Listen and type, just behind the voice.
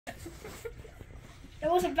It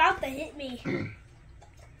was about to hit me.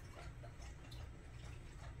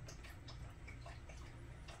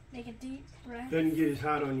 Make a deep breath. Doesn't get as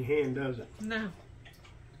hot on your hand, does it? No.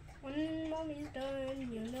 When mommy's done,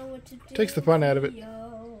 you know what to do. Takes the fun out of it.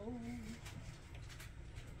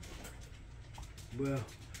 Well,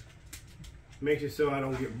 makes it so I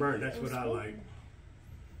don't get burnt. That's what I like.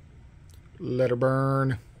 Let her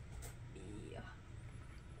burn. Yeah.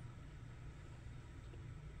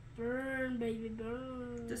 Burn, baby,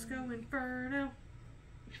 burn. Disco Inferno.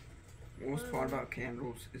 The worst part about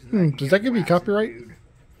candles is Does that give you copyright?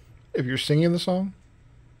 If you're singing the song?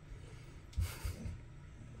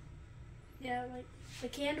 Yeah, like the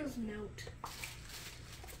candles melt.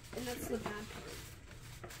 And that's the bad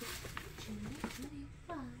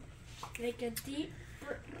part. Make a deep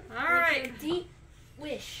Alright. Make a deep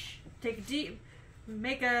wish. Take a deep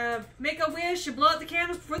make a wish and blow out the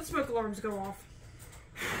candles before the smoke alarms go off.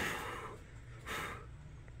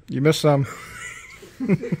 You missed some. Still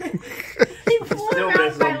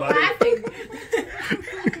missing somebody.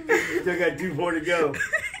 Still got 2 more to go.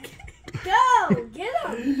 Go! Get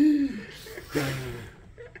him!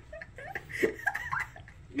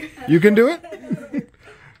 You can do it?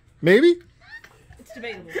 Maybe? It's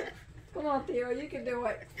debatable. Come on, Theo, you can do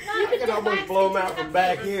it. I can almost blow them out from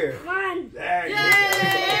back here. Come on. There you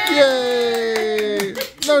Yay!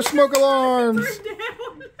 No smoke alarms!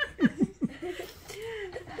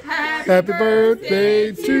 Happy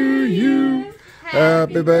birthday to you.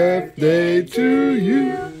 Happy birthday to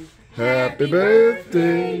you. Happy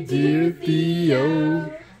birthday, dear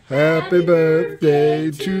Theo. Happy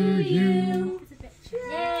birthday to you.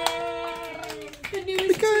 Yay! The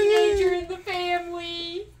newest teenager in the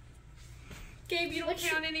family. Gabe, you don't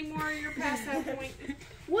count anymore. You're past that point.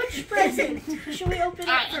 Which present should we open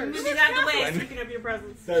up first? Moving out of the way. Speaking of your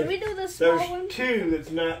presents. Should we do the small There's one? 2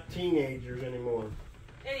 that's not teenagers anymore.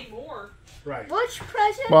 Anymore. Right. Which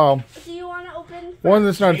present Wow. do you want to open? One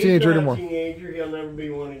that's not a He's teenager not anymore. a teenager. He'll never be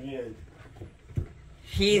one again.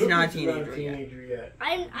 He's not a Lucas is not teenager a yet. teenager yet.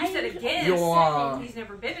 You said again. You're- He's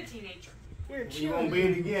never been a teenager. You're a He won't be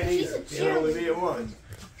cheerleader. it again She's either. a He'll only be it once.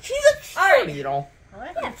 She's a Alright. You know.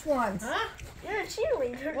 Which ones? Huh? You're a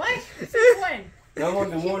cheerleader. What? Since when? I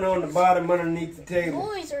want the one on the bottom underneath the table.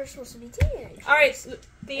 Boys are supposed to be teenagers. Alright,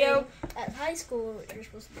 Theo. At high school, you're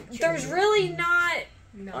supposed to be. There's cheerleaders. really not.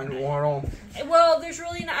 Underwater. Well, there's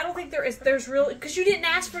really not. I don't think there is. There's really. Because you didn't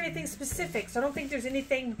ask for anything specific, so I don't think there's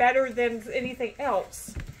anything better than anything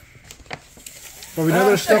else. Well, we know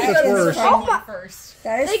there's stuff that's worse. Oh my! First.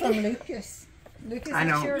 That is Like- from Lucas. Lucas I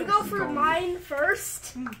know. is your You go for mine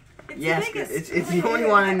first. Yes, it's the only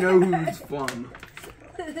one I know who's from.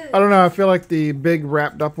 I don't know. I feel like the big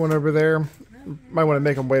wrapped up one over there, might want to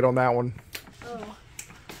make him wait on that one. Oh.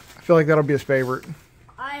 I feel like that'll be his favorite.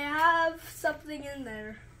 I have something in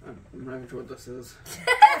there. I'm not even sure what this is.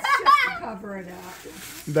 That's just to cover it up.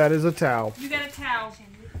 That is a towel. You got a towel.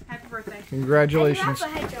 Happy birthday. Congratulations. I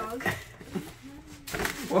have a hedgehog.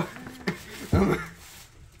 What?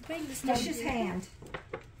 Bring this That's down his here. hand.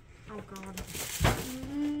 Oh God.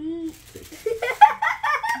 Mm.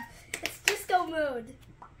 It's disco mode.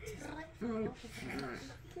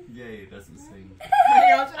 Yay, it doesn't sing.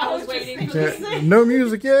 I was waiting for this. Yeah, no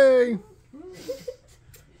music, yay!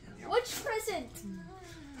 Which present?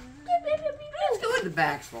 Let's go with the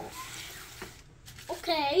back's fault.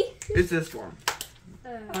 Okay. It's this one.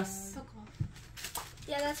 Us.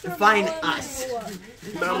 Yeah, that's where Define Mama and us. Papa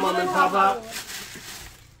were. Now, Mom and Papa.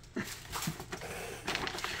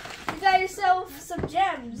 You got yourself some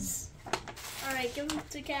gems. Alright, give them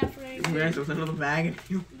to Catherine. There's a little bag.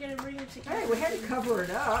 You're gonna bring them to Hey, Catherine. we had to cover it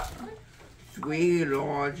up. Sweet,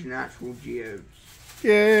 large, natural gems.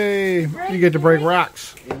 Yay! You get to break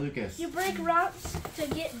rocks. Hey, Lucas. You break rocks to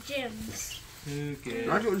get gems. Lucas.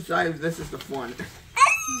 Not to decide if this is the one.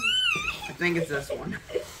 I think it's this one.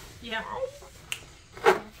 Yeah.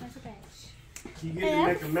 That's okay. You get Hey, to I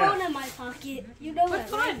make have a a phone mess. in my pocket. You know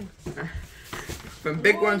What's that, right? fun? From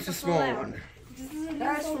big Oh, ones it's to a small flower. ones. This is a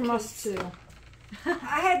That's new from phone us too.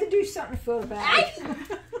 I had to do something to fill the bag.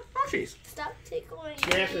 Oh, jeez. Stop tickling.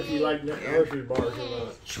 Ask if you like the grocery bars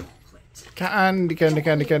or not. Candy, candy,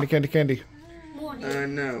 candy, candy, candy, candy. Money.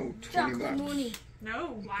 No, 20 Chocolate bucks. money.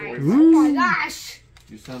 No. Oh Ooh, my gosh.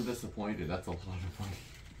 You sound disappointed. That's a lot of money.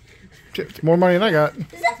 it's more money than I got. Is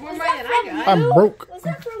that, More was money that than I from got. I'm you? broke. Was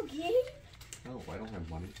that from Giddy? No, I don't have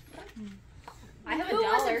money. I have Who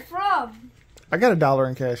was it from? I got $1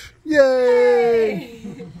 in cash. Yay!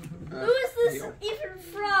 Who is this even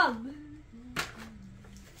from?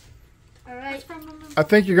 Alright. I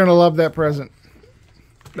think you're going to love that present.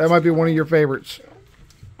 That might be one of your favorites.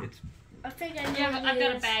 A think I know Yeah, what I've it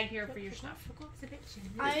got a is. bag here for your stuff.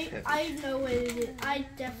 I know what it is. I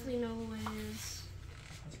definitely know what it is.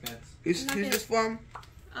 Who's this from?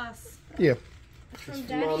 Us. Yeah, It's from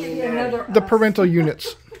Daddy and Yeah, Daddy. another the us. parental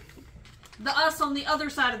units. The us on the other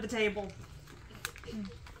side of the table.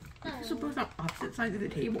 We're supposed on opposite sides of the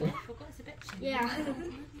table. Yeah.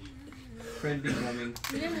 Friendly drumming.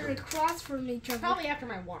 They're across from each other. Probably after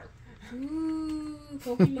my water. Ooh,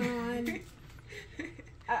 Pokemon.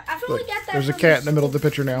 I feel Look, like got that there's a from cat in the middle of the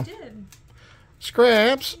picture now. Did.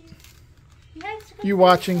 Scraps, you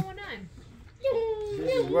watching?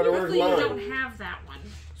 This is where's Hopefully you mine. don't have that one.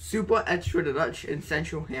 Super Extra Dutch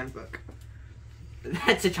Essential Handbook.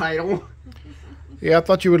 That's a title. Yeah, I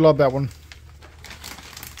thought you would love that one.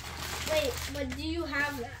 Wait, but do you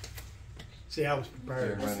have that? See, I was They're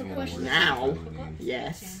prepared. That's the running out of question. words. Now, So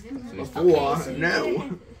yes. you- Before, so you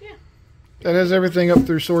no. That has everything up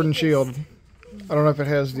through Sword and Shield. I don't know if it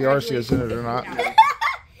has the Arceus in it or not.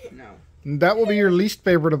 No. That will be your least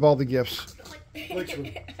favorite of all the gifts. Which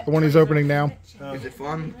one? The one he's opening now. Is it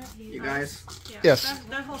fun, you guys? Yeah, Yes.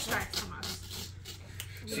 That whole stack's from us.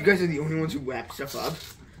 So you guys are the only ones who wrap stuff up.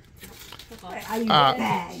 I use Uh,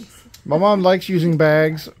 bags. My mom likes using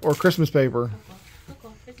bags or Christmas paper.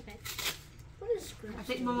 What is screw? I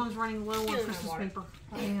think my mom's running low on Christmas paper.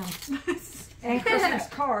 I am. And Christmas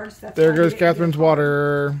cards. That's There why goes you get Catherine's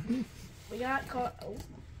water. We got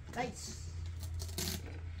dice.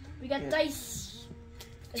 We got dice.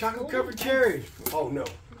 It's Chocolate golden covered dice. cherries. Oh no.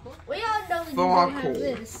 We all know that you Far don't have cold.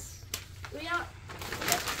 this. We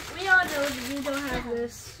all know that you don't have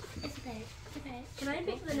this. Can I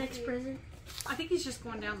pick the next present? I think he's just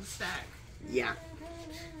going down the stack. Yeah.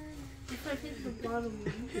 If I pick the bottom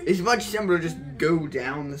one. It's much simpler to just go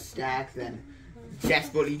down the stack than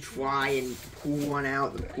desperately try and pull one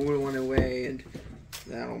out, then pull one away, and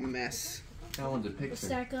that'll mess. That one's a We'll picture.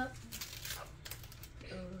 stack up.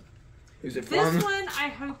 Who's it This from? one, I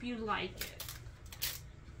hope you like it.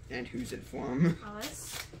 And who's it from?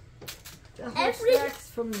 Alice. The whole Every- stacks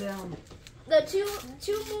from them. The two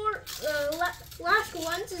more last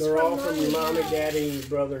ones is They're all from from your mom and Mommy. daddy,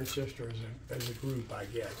 brother and sister as a group, I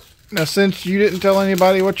guess. Now, since you didn't tell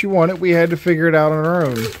anybody what you wanted, we had to figure it out on our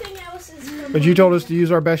own. Everything else is from But you told us to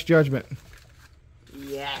use our best judgment.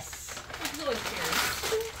 Yes. It's really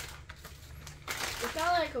scary. It's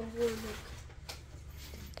not like a horror book.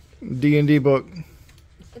 D&D book.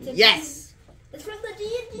 It's a Yes. It's from the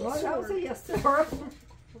D&D Well, that was a sword. yes to her.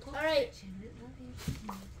 All right.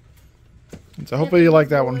 So hopefully you like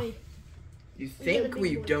that one. Boy. You think or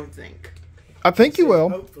you don't think? I think you will.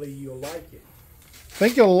 Hopefully you'll like it. I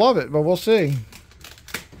think you'll love it, but we'll see.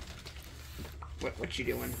 What you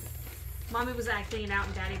doing? Mommy was acting it out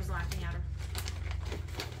and Daddy was laughing at her.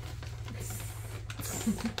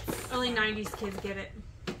 Only 90s kids get it.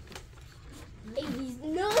 80s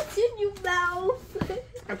nuts in your mouth.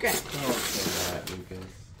 Okay. Don't say that, Lucas.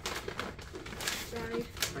 Sorry.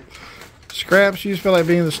 Scraps, you just feel like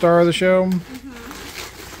being the star of the show.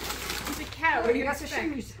 He's a cat. Oh, you got the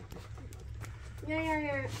shoes.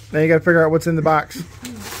 Yeah. Now you got to figure out what's in the box.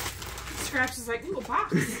 Scraps is like, ooh, a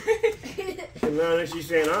box. And now she's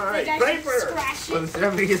saying, all right, Like I should paper. scratch Well, it.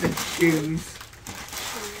 somebody isn't shoes.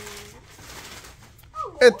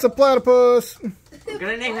 It's a platypus. I'm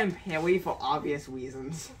gonna name him Harry for obvious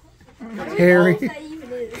reasons. Harry. What that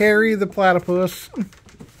even is. Harry the platypus.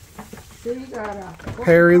 So you got a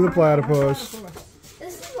Harry the platypus.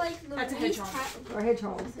 This is like the That's a least. hedgehog. Or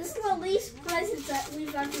hedgehog. This is the least presents that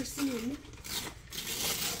we've ever seen.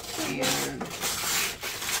 And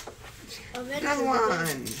Of another anything.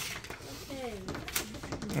 one. Okay.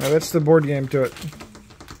 That's the board game to it.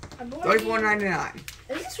 A board game. $34.99.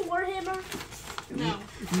 Is this Warhammer? No.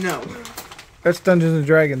 No. That's Dungeons and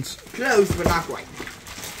Dragons. Close, but not quite.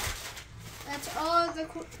 That's all the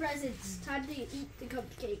presents. Time to eat the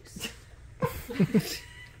cupcakes.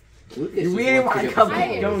 You really want a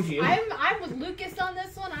cupcake, don't you? I'm with Lucas on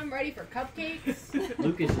this one. I'm ready for cupcakes.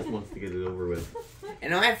 Lucas just wants to get it over with.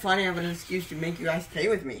 And I finally have an excuse to make you guys play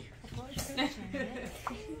with me.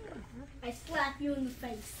 I slap you in the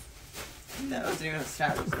face. That wasn't even a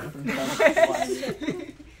stab.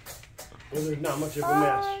 Well, there's not much of a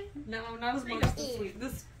mess. No, not as much this week.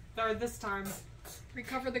 This time.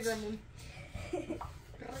 Recover the gremlin.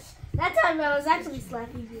 That time I was actually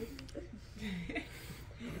slapping you.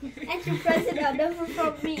 That's your present, another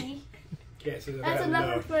from me. Can't say that That's I'm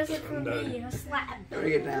another done. present from I'm done. me. A slap.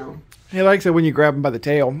 Bring it down. He likes it when you grab him by the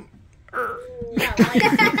tail. Yeah, like.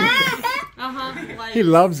 Uh-huh. Like. He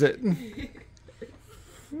loves it.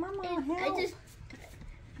 I just.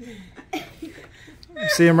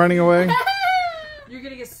 See him running away? You're You're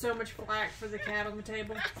gonna get so much flack for the cat on the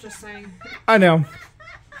table. Just saying. I know.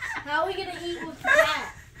 How are we gonna eat with the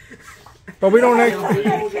cat? But we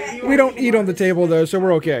don't eat on the table though, so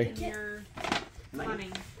we're okay. You're funny.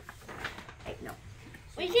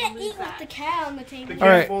 We can't eat with the cat on the The table. cat All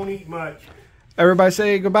right. won't eat much. Everybody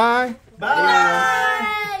say goodbye.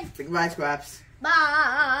 Bye. Say goodbye, Scraps.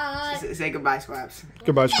 Bye. Say goodbye, Scraps.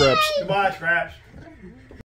 Goodbye, Scraps. Goodbye, Scraps.